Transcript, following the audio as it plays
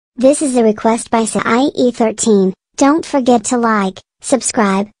This is a request by SAIE13. Don't forget to like,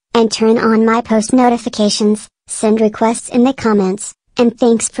 subscribe, and turn on my post notifications. Send requests in the comments, and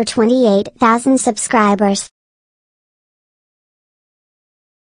thanks for 28,000 subscribers.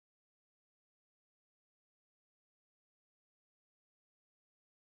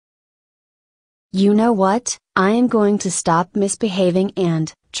 You know what? I am going to stop misbehaving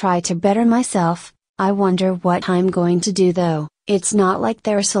and try to better myself. I wonder what I'm going to do though. It's not like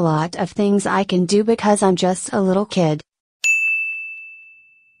there's a lot of things I can do because I'm just a little kid.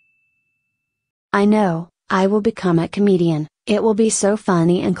 I know, I will become a comedian. It will be so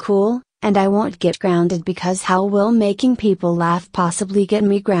funny and cool, and I won't get grounded because how will making people laugh possibly get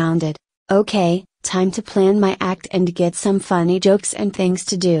me grounded? Okay, time to plan my act and get some funny jokes and things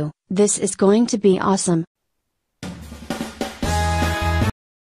to do. This is going to be awesome.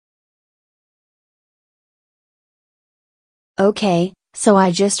 Okay, so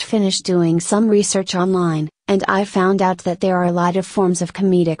I just finished doing some research online, and I found out that there are a lot of forms of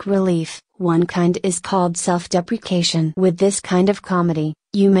comedic relief. One kind is called self-deprecation. With this kind of comedy,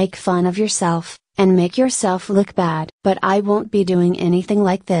 you make fun of yourself, and make yourself look bad. But I won't be doing anything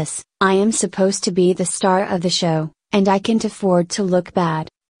like this. I am supposed to be the star of the show, and I can't afford to look bad.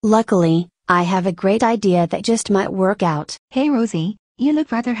 Luckily, I have a great idea that just might work out. Hey Rosie, you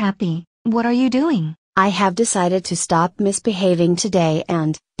look rather happy. What are you doing? I have decided to stop misbehaving today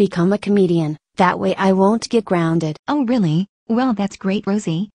and become a comedian. That way I won't get grounded. Oh really? Well that's great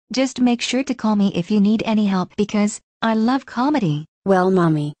Rosie. Just make sure to call me if you need any help because I love comedy. Well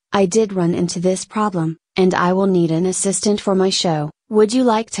mommy, I did run into this problem, and I will need an assistant for my show. Would you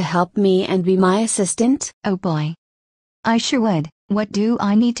like to help me and be my assistant? Oh boy. I sure would. What do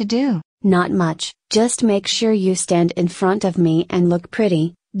I need to do? Not much. Just make sure you stand in front of me and look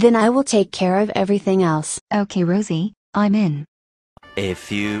pretty, then I will take care of everything else. Okay Rosie, I'm in. A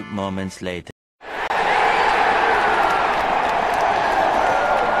few moments later.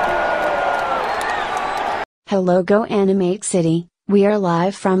 Hello Go Animate City, we are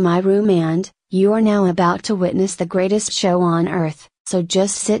live from my room and, you are now about to witness the greatest show on earth, so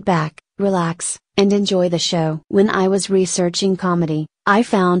just sit back, relax, and enjoy the show. When I was researching comedy, I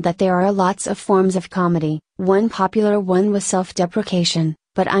found that there are lots of forms of comedy. One popular one was self-deprecation,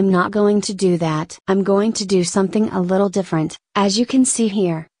 but I'm not going to do that. I'm going to do something a little different. As you can see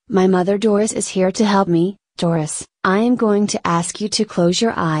here, my mother Doris is here to help me. Doris, I am going to ask you to close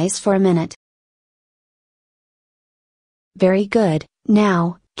your eyes for a minute. Very good.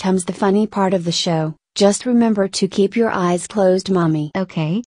 Now, comes the funny part of the show. Just remember to keep your eyes closed, mommy.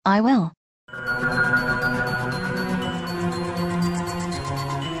 Okay, I will.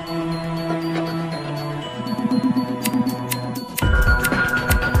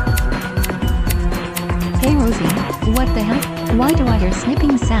 Hey Rosie, what the hell? Why do I hear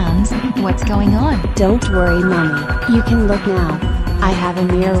snipping sounds? What's going on? Don't worry, mommy. You can look now. I have a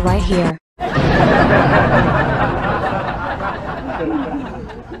mirror right here.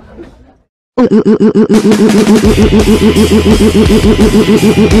 Rosie.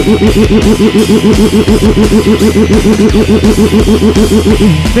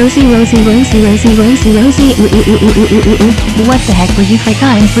 What the heck were you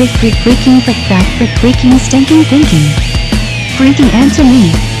freaking freaking stinking thinking? Freaking answer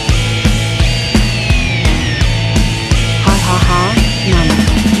me. Ha ha ha, Mama,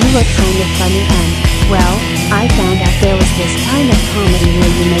 you look kind of funny and, well, I found out there was this kind of comedy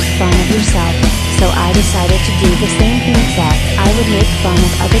where you make fun of yourself, so I decided to do the same thing except I would make fun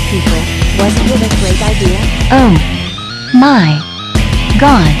of other people. Wasn't it a great idea? Oh my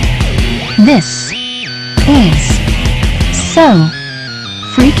god. This is so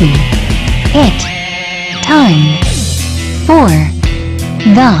freaking it. Time for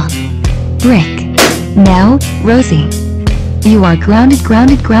the brick. Now, Rosie. You are grounded for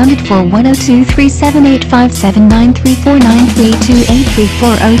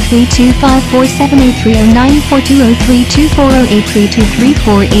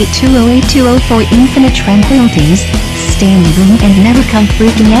infinite tranquilities. Stay in the room and never come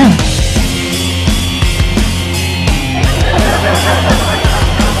freaking out.